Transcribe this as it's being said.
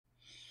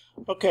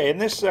Okay, in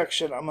this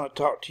section I'm going to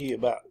talk to you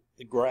about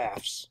the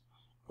graphs.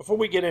 Before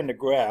we get into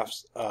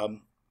graphs,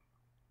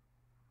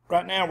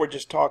 right now we're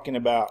just talking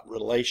about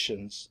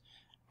relations,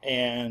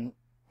 and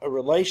a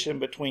relation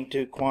between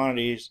two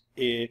quantities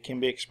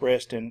can be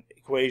expressed in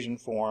equation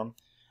form.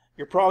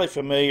 You're probably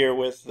familiar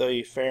with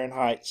the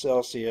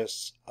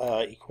Fahrenheit-Celsius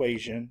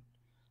equation.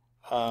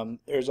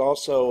 There's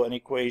also an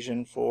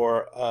equation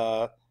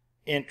for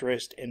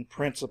interest and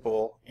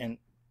principal in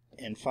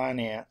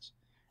finance.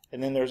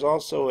 And then there's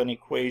also an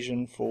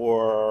equation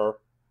for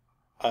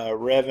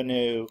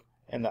revenue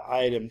and the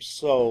items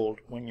sold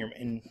when you're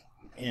in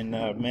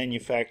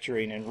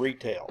manufacturing and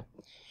retail.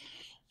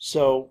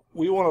 So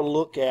we want to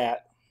look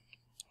at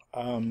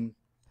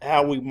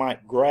how we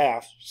might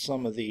graph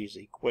some of these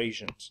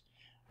equations.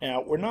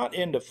 Now, we're not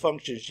into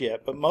functions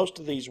yet, but most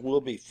of these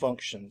will be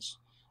functions.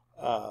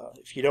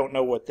 If you don't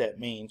know what that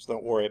means,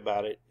 don't worry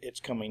about it. It's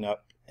coming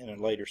up in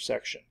a later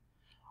section.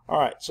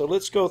 Alright, so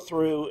let's go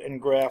through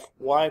and graph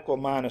y equal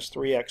minus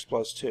 3x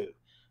plus 2.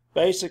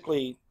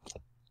 Basically,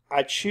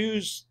 I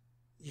choose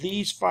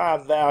these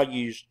 5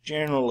 values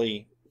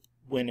generally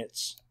when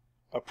it's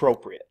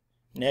appropriate.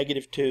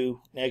 Negative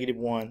 2, negative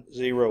 1,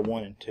 0,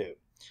 1, and 2.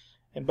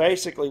 And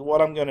basically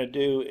what I'm going to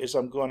do is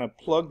I'm going to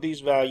plug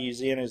these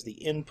values in as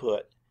the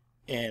input,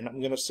 and I'm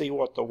going to see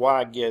what the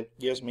y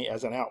gives me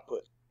as an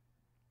output.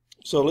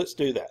 So let's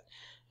do that.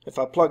 If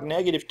I plug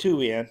negative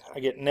 2 in, I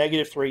get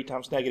negative 3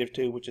 times negative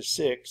 2, which is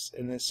 6,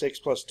 and then 6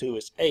 plus 2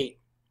 is 8.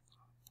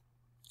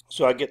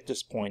 So I get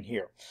this point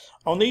here.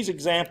 On these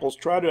examples,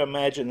 try to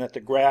imagine that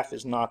the graph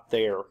is not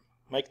there.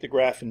 Make the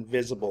graph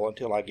invisible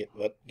until I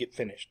get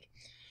finished.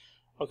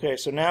 Okay,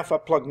 so now if I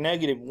plug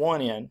negative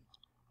 1 in,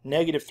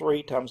 negative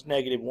 3 times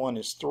negative 1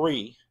 is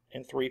 3,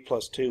 and 3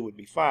 plus 2 would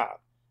be 5.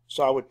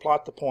 So I would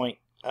plot the point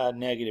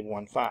negative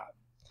 1, 5.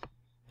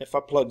 If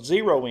I plug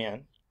 0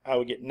 in, I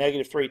would get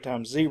negative 3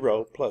 times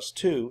 0 plus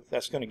 2.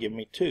 That's going to give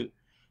me 2.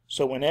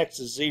 So when x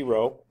is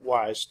 0,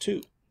 y is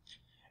 2.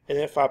 And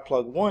if I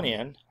plug 1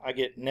 in, I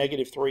get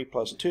negative 3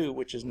 plus 2,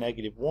 which is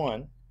negative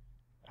 1.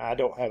 I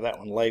don't have that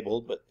one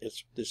labeled, but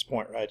it's this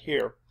point right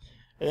here.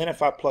 And then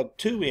if I plug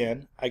 2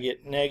 in, I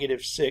get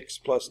negative 6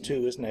 plus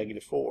 2 is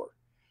negative 4.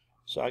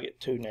 So I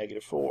get 2,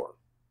 negative 4.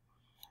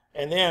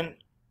 And then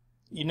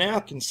you now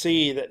can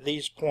see that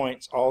these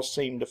points all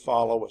seem to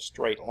follow a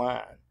straight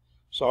line.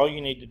 So all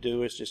you need to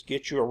do is just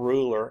get you a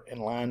ruler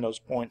and line those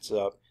points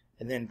up,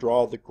 and then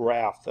draw the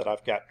graph that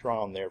I've got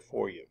drawn there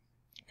for you.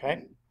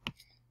 Okay?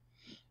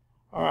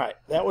 Alright,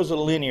 that was a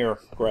linear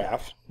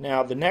graph.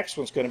 Now the next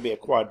one's going to be a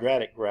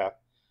quadratic graph.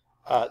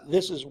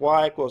 This is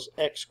y equals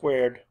x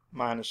squared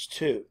minus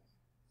 2.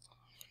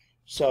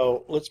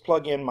 So let's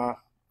plug in my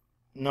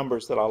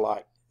numbers that I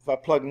like. If I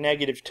plug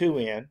negative 2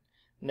 in,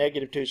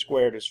 negative 2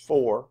 squared is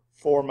 4.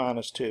 4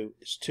 minus 2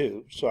 is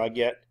 2. So I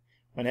get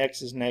when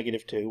x is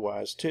negative 2,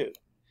 y is 2.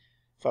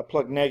 If I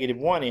plug negative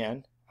 1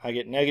 in, I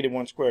get negative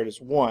 1 squared is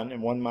 1,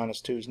 and 1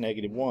 minus 2 is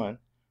negative 1.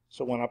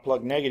 So when I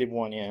plug negative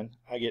 1 in,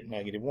 I get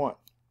negative 1.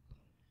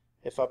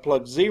 If I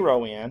plug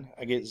 0 in,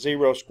 I get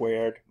 0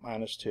 squared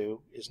minus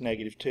 2 is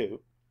negative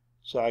 2.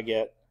 So I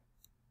get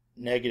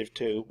negative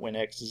 2 when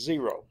x is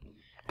 0.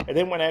 And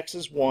then when x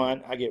is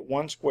 1, I get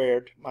 1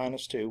 squared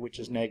minus 2, which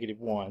is negative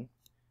 1.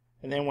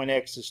 And then when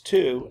x is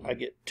 2, I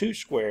get 2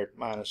 squared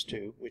minus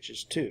 2, which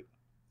is 2.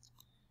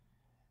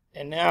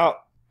 And now,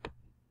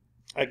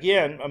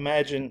 again,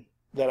 imagine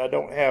that I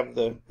don't have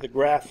the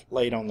graph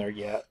laid on there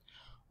yet.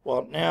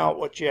 Well, now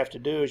what you have to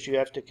do is you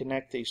have to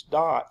connect these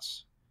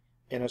dots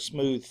in a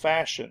smooth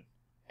fashion.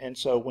 And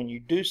so when you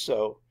do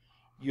so,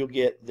 you'll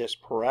get this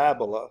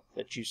parabola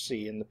that you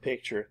see in the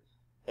picture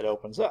that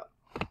opens up.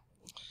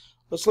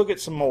 Let's look at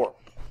some more.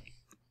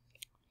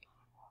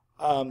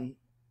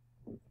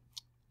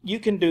 You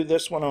can do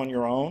this one on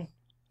your own.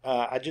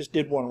 I just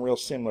did one real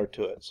similar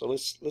to it. So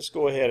let's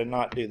go ahead and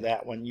not do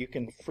that one. You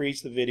can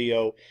freeze the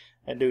video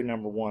and do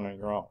number 1 on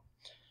your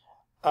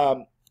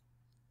own.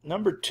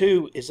 Number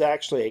 2 is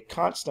actually a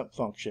constant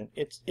function.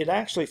 It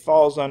actually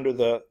falls under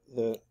the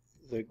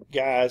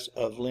guise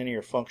of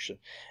linear function.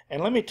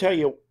 And let me tell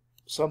you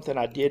something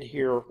I did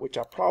here, which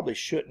I probably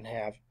shouldn't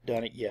have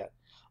done it yet.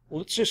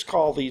 Let's just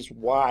call these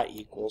y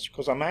equals,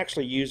 because I'm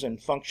actually using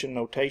function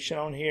notation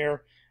on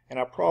here, and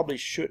I probably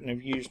shouldn't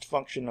have used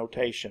function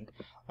notation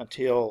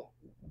until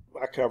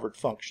I covered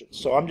functions.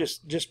 So I'm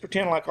just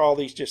pretend like all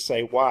these just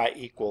say y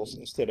equals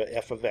instead of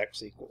f of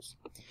x equals.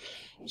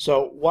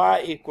 So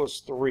y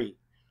equals 3.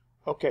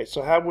 Okay,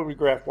 so how would we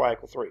graph y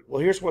equal 3?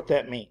 Well, here's what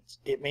that means.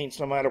 It means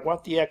no matter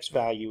what the x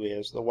value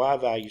is, the y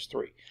value is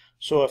 3.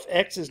 So if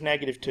x is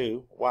negative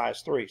 2, y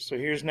is 3. So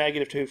here's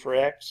negative 2 for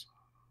x,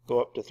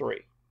 go up to 3.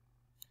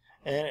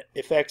 And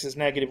if x is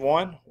negative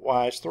 1,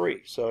 y is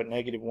 3. So at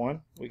negative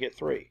 1, we get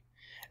 3.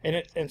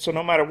 And so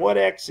no matter what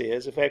x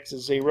is, if x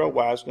is 0,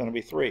 y is going to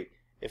be 3.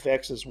 If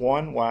x is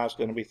 1, y is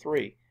going to be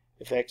 3.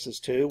 If x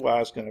is 2,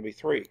 y is going to be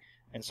 3,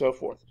 and so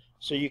forth.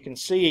 So you can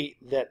see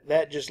that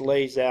that just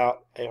lays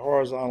out a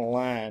horizontal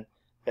line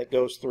that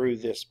goes through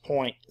this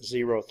point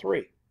 0,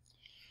 3.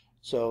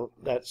 So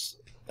that's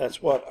That's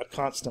what a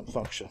constant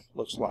function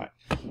looks like.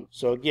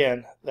 So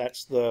again,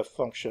 that's the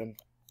function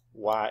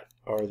y,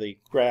 or the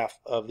graph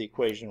of the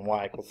equation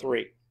y equal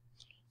 3.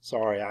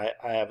 Sorry, I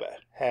have a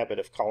habit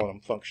of calling them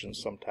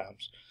functions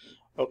sometimes.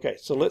 Okay,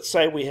 so let's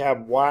say we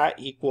have y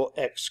equal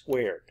x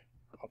squared.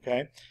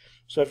 Okay,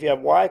 so if you have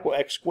y equal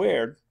x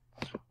squared,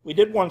 we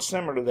did one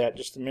similar to that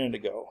just a minute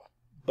ago.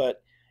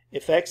 But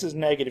if x is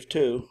negative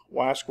 2,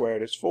 y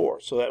squared is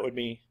 4. So that would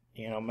be,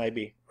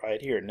 maybe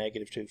right here,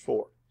 negative 2,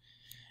 4.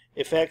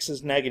 If x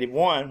is negative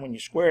 1, when you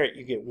square it,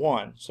 you get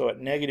 1. So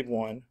at negative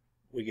 1,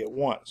 we get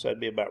 1. So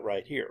that'd be about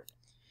right here.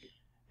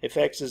 If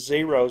x is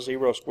 0,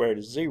 0 squared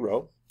is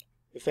 0.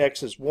 If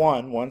x is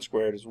 1, 1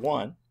 squared is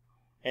 1.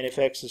 And if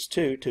x is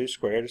 2, 2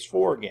 squared is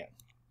 4 again.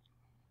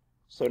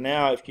 So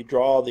now if you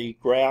draw the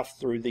graph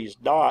through these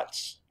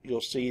dots,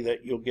 you'll see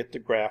that you'll get the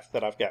graph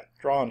that I've got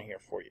drawn here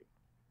for you.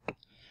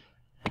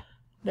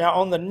 Now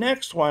on the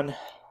next one,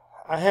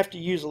 I have to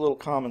use a little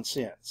common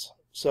sense.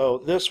 So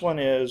this one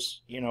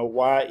is,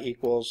 y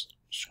equals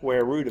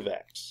square root of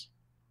x.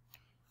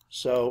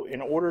 So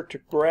in order to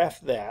graph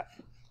that,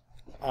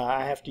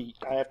 I have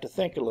to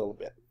think a little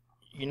bit.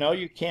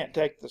 You can't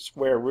take the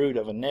square root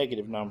of a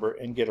negative number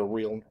and get a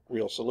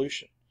real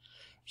solution.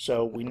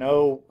 So we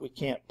know we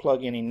can't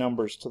plug any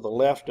numbers to the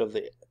left of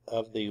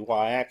the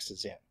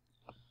y-axis in.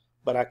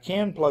 But I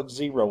can plug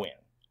 0 in,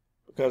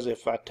 because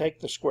if I take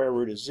the square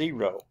root of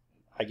 0,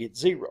 I get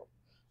 0.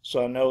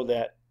 So I know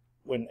that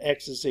when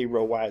x is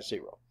 0, y is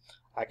 0.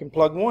 I can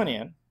plug 1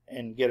 in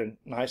and get a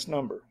nice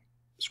number.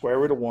 The square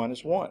root of 1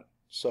 is 1,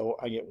 so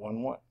I get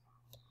 1, 1.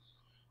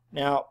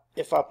 Now,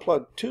 if I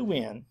plug 2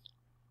 in,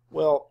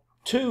 well,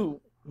 2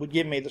 would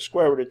give me the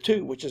square root of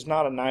 2, which is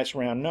not a nice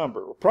round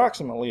number.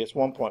 Approximately, it's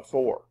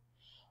 1.4.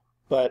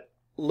 But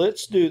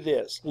let's do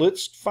this.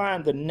 Let's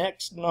find the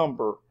next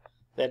number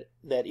that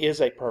is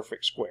a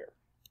perfect square,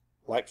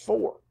 like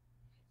 4.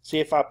 See,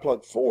 if I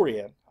plug 4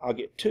 in, I'll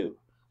get 2.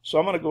 So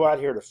I'm going to go out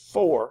here to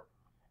 4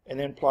 and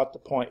then plot the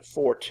point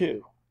 4,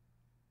 2.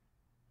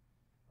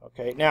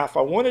 Okay, now if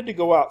I wanted to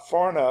go out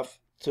far enough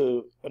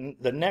to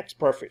the next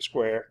perfect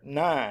square,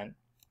 9,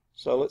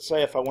 so let's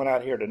say if I went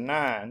out here to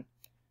 9,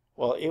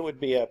 well, it would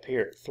be up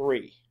here at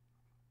 3.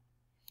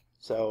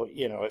 So,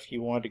 if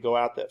you wanted to go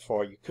out that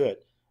far, you could.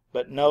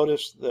 But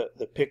notice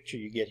the picture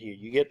you get here.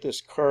 You get this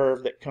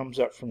curve that comes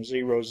up from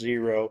 0,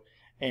 0,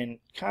 and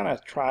kind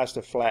of tries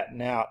to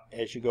flatten out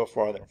as you go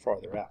farther and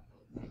farther out.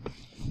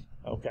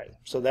 Okay,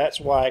 so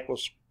that's y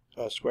equals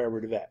square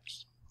root of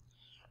x.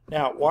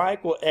 Now, y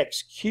equal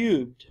x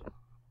cubed,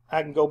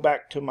 I can go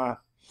back to my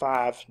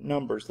 5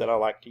 numbers that I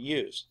like to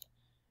use.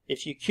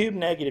 If you cube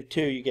negative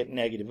 2, you get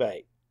negative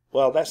 8.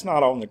 Well, that's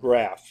not on the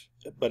graph,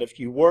 but if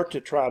you were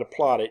to try to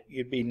plot it,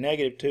 you'd be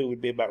negative 2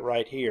 would be about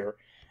right here,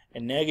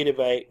 and negative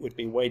 8 would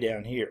be way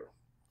down here.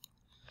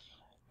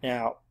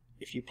 Now,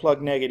 if you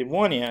plug negative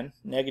 1 in,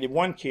 negative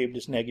 1 cubed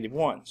is negative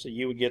 1, so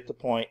you would get the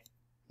point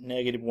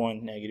negative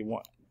 1, negative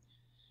 1.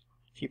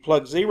 If you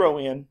plug 0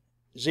 in,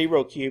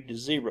 0 cubed is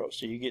 0,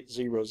 so you get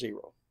 0,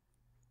 0.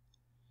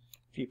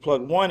 If you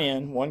plug 1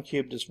 in, 1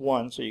 cubed is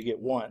 1, so you get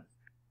 1.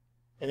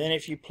 And then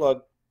if you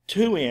plug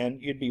 2 in,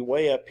 you'd be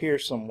way up here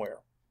somewhere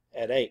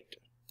at 8.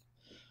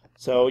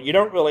 So you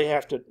don't really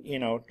have to,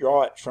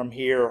 draw it from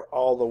here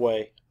all the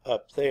way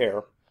up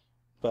there,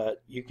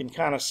 but you can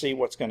kind of see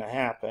what's going to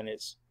happen.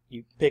 It's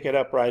you pick it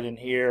up right in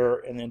here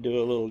and then do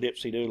a little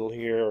dipsy doodle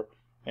here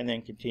and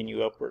then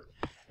continue upward.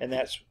 And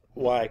that's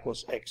y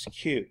equals x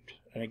cubed.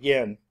 And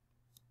again,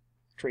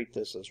 treat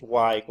this as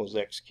y equals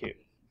x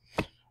cubed.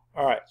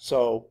 Alright,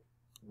 so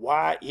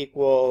y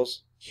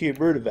equals cube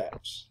root of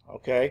x.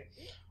 Okay,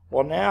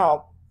 well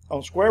now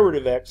on square root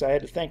of x I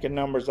had to think of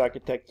numbers I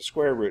could take the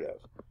square root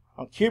of.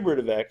 On cube root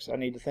of x I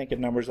need to think of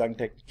numbers I can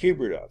take the cube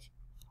root of,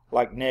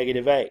 like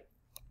negative 8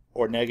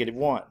 or negative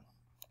 1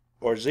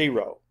 or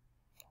 0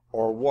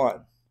 or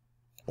 1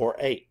 or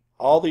 8.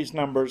 All these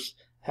numbers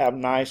have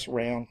nice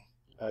round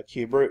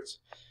cube roots.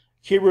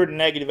 Cube root of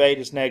negative 8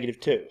 is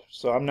negative 2,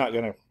 so I'm not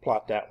going to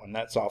plot that one.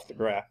 That's off the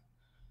graph.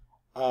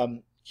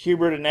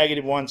 Cube root of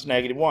negative 1 is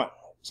negative 1,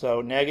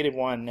 so negative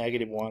 1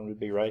 would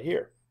be right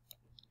here.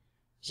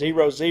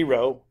 0,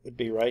 0 would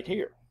be right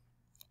here.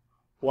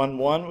 1,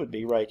 1 would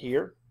be right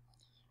here.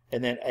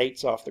 And then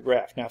 8's off the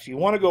graph. Now if you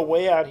want to go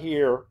way out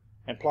here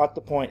and plot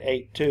the point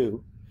 8,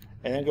 2,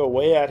 and then go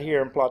way out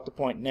here and plot the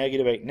point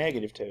negative 8,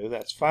 negative 2,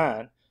 that's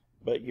fine,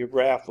 but your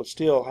graph would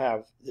still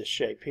have this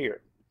shape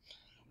here.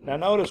 Now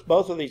notice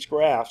both of these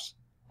graphs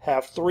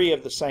have 3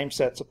 of the same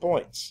sets of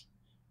points.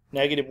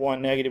 Negative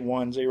 1,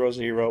 0,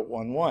 0,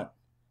 1, 1.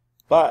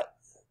 But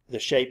the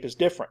shape is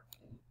different.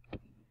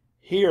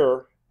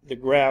 Here the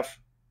graph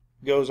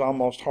goes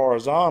almost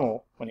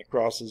horizontal when it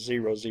crosses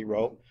 0,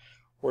 0,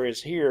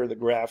 whereas here the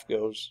graph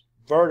goes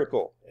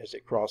vertical as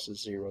it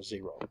crosses 0,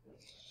 0.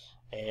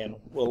 And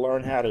we'll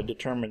learn how to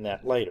determine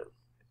that later.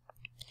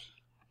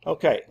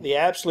 Okay, the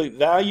absolute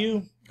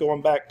value,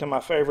 going back to my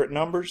favorite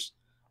numbers,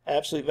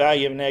 absolute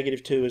value of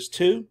negative 2 is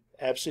 2,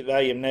 absolute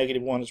value of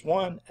negative 1 is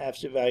 1,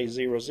 absolute value of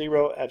 0 is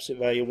 0, absolute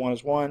value of 1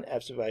 is 1,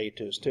 absolute value of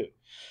 2 is 2.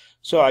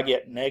 So I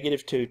get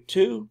negative 2,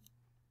 2,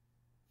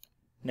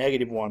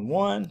 negative 1,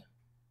 1,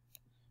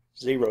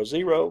 0,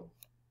 0,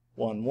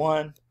 1,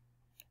 1,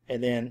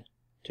 and then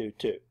 2,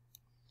 2.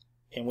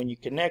 And when you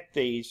connect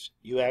these,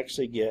 you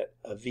actually get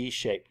a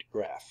V-shaped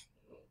graph.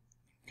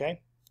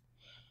 Okay?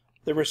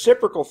 The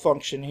reciprocal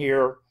function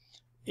here,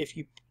 if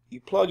you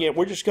plug in,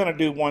 we're just going to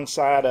do one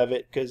side of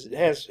it because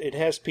it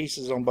has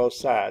pieces on both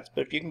sides.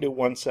 But if you can do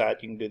one side,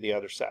 you can do the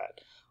other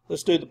side.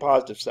 Let's do the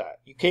positive side.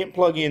 You can't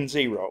plug in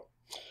 0.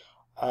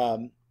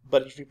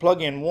 But if you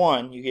plug in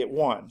 1, you get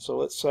 1. So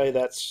let's say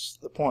that's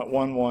the point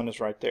 1, 1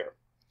 is right there.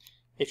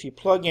 If you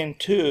plug in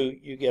 2,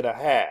 you get a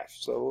half.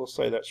 So we'll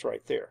say that's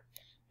right there.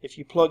 If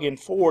you plug in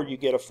 4, you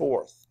get a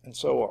fourth, and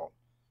so on.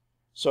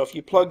 So if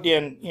you plugged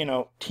in,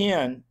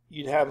 10,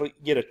 you'd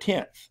get a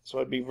tenth. So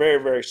it'd be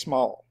very, very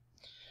small.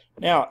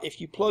 Now, if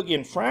you plug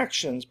in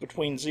fractions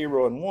between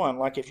 0 and 1,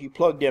 like if you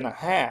plugged in a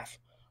half,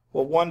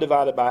 well, 1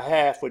 divided by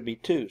half would be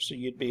 2. So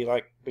you'd be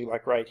like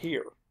right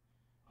here.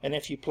 And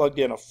if you plugged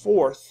in a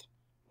fourth,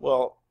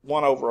 well,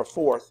 1 over a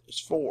fourth is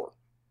 4.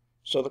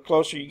 So the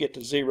closer you get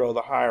to 0,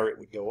 the higher it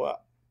would go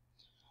up.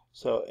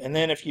 So, and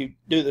then if you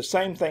do the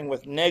same thing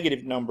with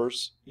negative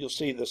numbers, you'll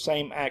see the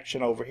same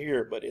action over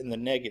here, but in the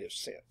negative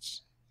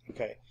sense.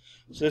 Okay,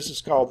 so this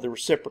is called the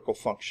reciprocal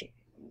function.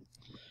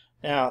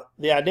 Now,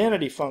 the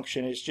identity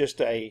function is just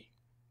a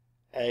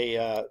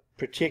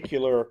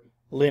particular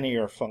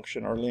linear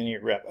function or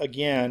linear graph.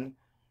 Again,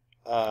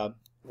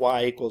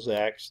 y equals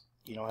x.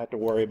 You don't have to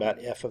worry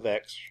about f of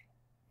x,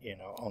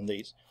 on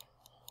these.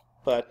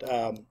 But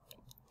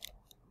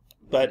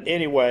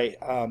anyway.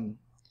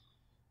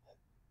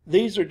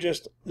 This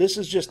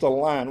is just a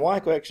line. Y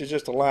equals x is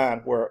just a line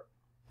where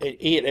at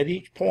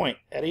each point,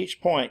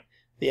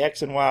 the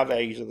x and y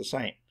values are the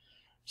same.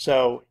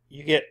 So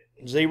you get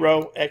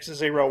 0, x is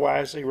 0, y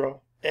is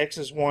 0, x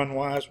is 1,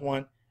 y is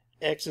 1,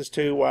 x is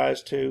 2, y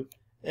is 2,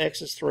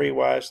 x is 3,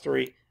 y is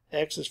 3,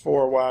 x is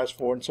 4, y is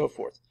 4, and so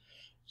forth.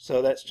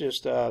 So that's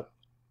just a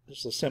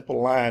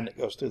simple line that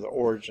goes through the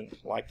origin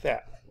like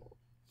that.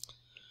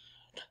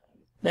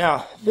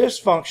 Now, this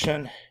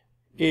function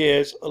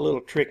is a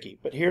little tricky,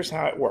 but here's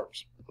how it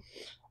works.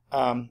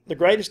 The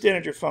greatest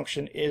integer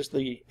function is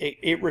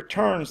it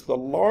returns the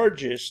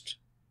largest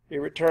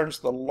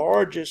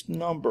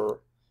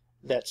number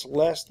that's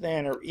less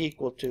than or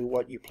equal to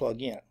what you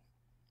plug in.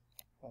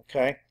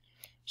 Okay,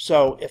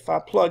 so if I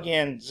plug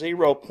in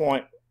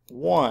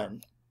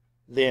 0.1,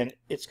 then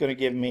it's going to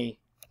give me,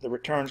 the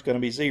return's going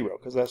to be 0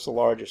 because that's the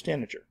largest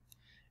integer.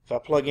 If I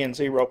plug in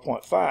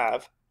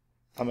 0.5,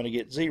 I'm going to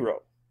get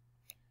 0.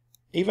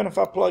 Even if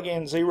I plug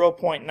in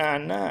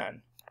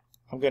 0.99,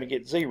 I'm going to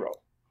get 0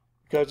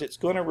 because it's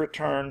going to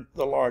return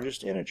the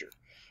largest integer.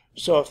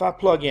 So if I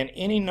plug in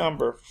any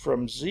number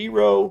from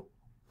 0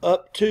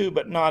 up to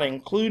but not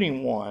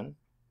including 1,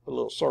 a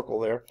little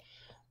circle there,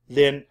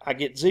 then I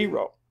get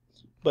 0.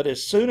 But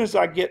as soon as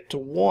I get to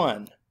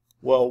 1,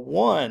 well,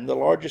 1, the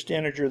largest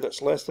integer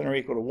that's less than or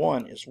equal to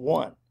 1 is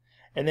 1.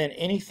 And then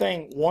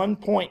anything, 1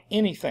 point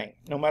anything,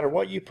 no matter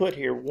what you put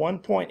here, 1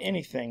 point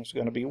anything is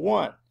going to be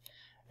 1.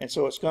 And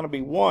so it's going to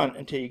be 1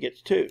 until you get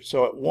to 2.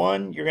 So at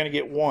 1, you're going to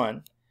get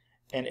 1.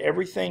 And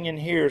everything in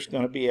here is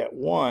going to be at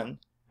 1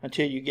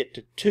 until you get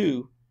to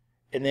 2.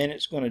 And then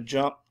it's going to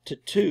jump to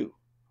 2.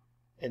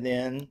 And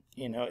then,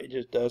 it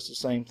just does the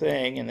same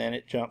thing. And then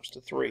it jumps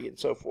to 3 and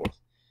so forth.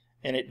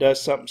 And it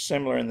does something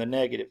similar in the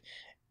negative.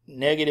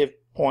 Negative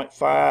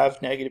 0.5,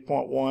 negative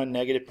 0.1,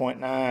 negative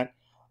 0.9.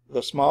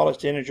 The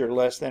smallest integer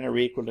less than or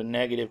equal to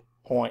negative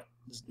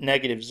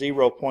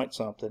 0 point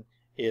something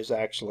is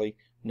actually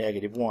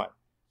negative 1.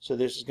 So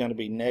this is going to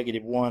be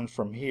negative 1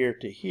 from here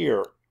to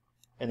here,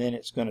 and then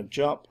it's going to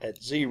jump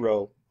at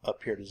 0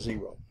 up here to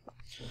 0.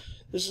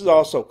 This is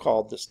also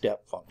called the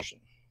step function.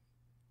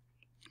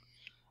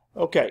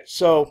 Okay,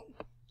 so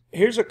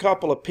here's a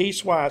couple of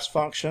piecewise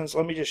functions.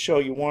 Let me just show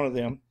you one of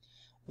them.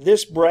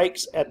 This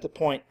breaks at the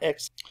point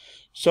x.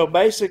 So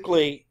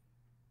basically,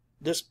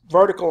 this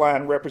vertical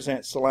line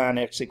represents the line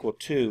x equal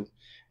 2.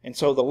 And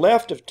so the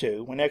left of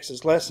 2, when x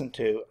is less than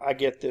 2, I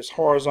get this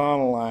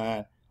horizontal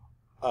line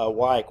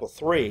y equal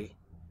 3,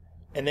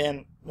 and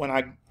then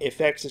if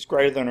x is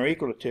greater than or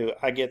equal to 2,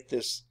 I get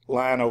this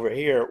line over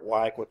here,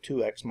 y equal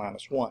 2x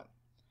minus 1.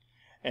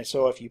 And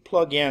so if you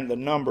plug in the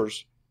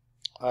numbers,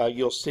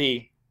 you'll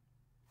see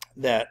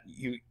that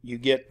you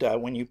get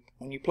when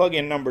you plug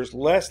in numbers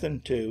less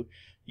than 2,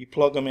 you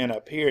plug them in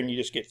up here and you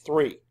just get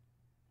 3.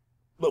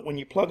 But when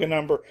you plug a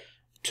number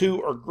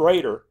 2 or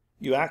greater,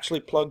 you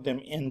actually plug them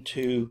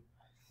into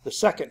the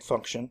second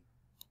function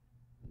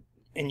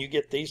and you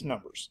get these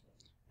numbers.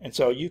 And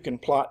so you can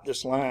plot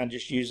this line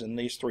just using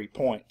these 3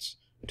 points,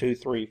 2,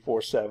 3,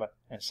 4, 7,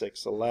 and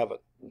 6, 11.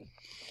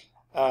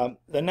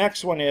 The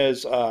next one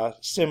is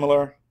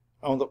similar,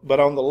 but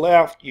on the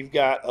left, you've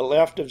got a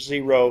left of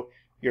 0,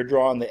 you're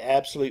drawing the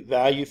absolute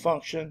value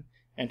function,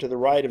 and to the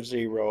right of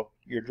 0,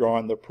 you're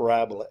drawing the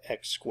parabola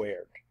x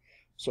squared.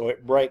 So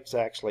it breaks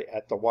actually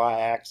at the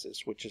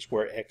y-axis, which is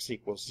where x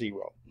equals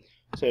 0.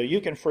 So you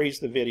can freeze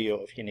the video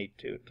if you need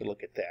to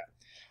look at that.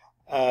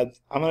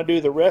 I'm going to do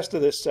the rest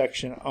of this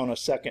section on a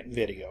second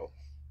video.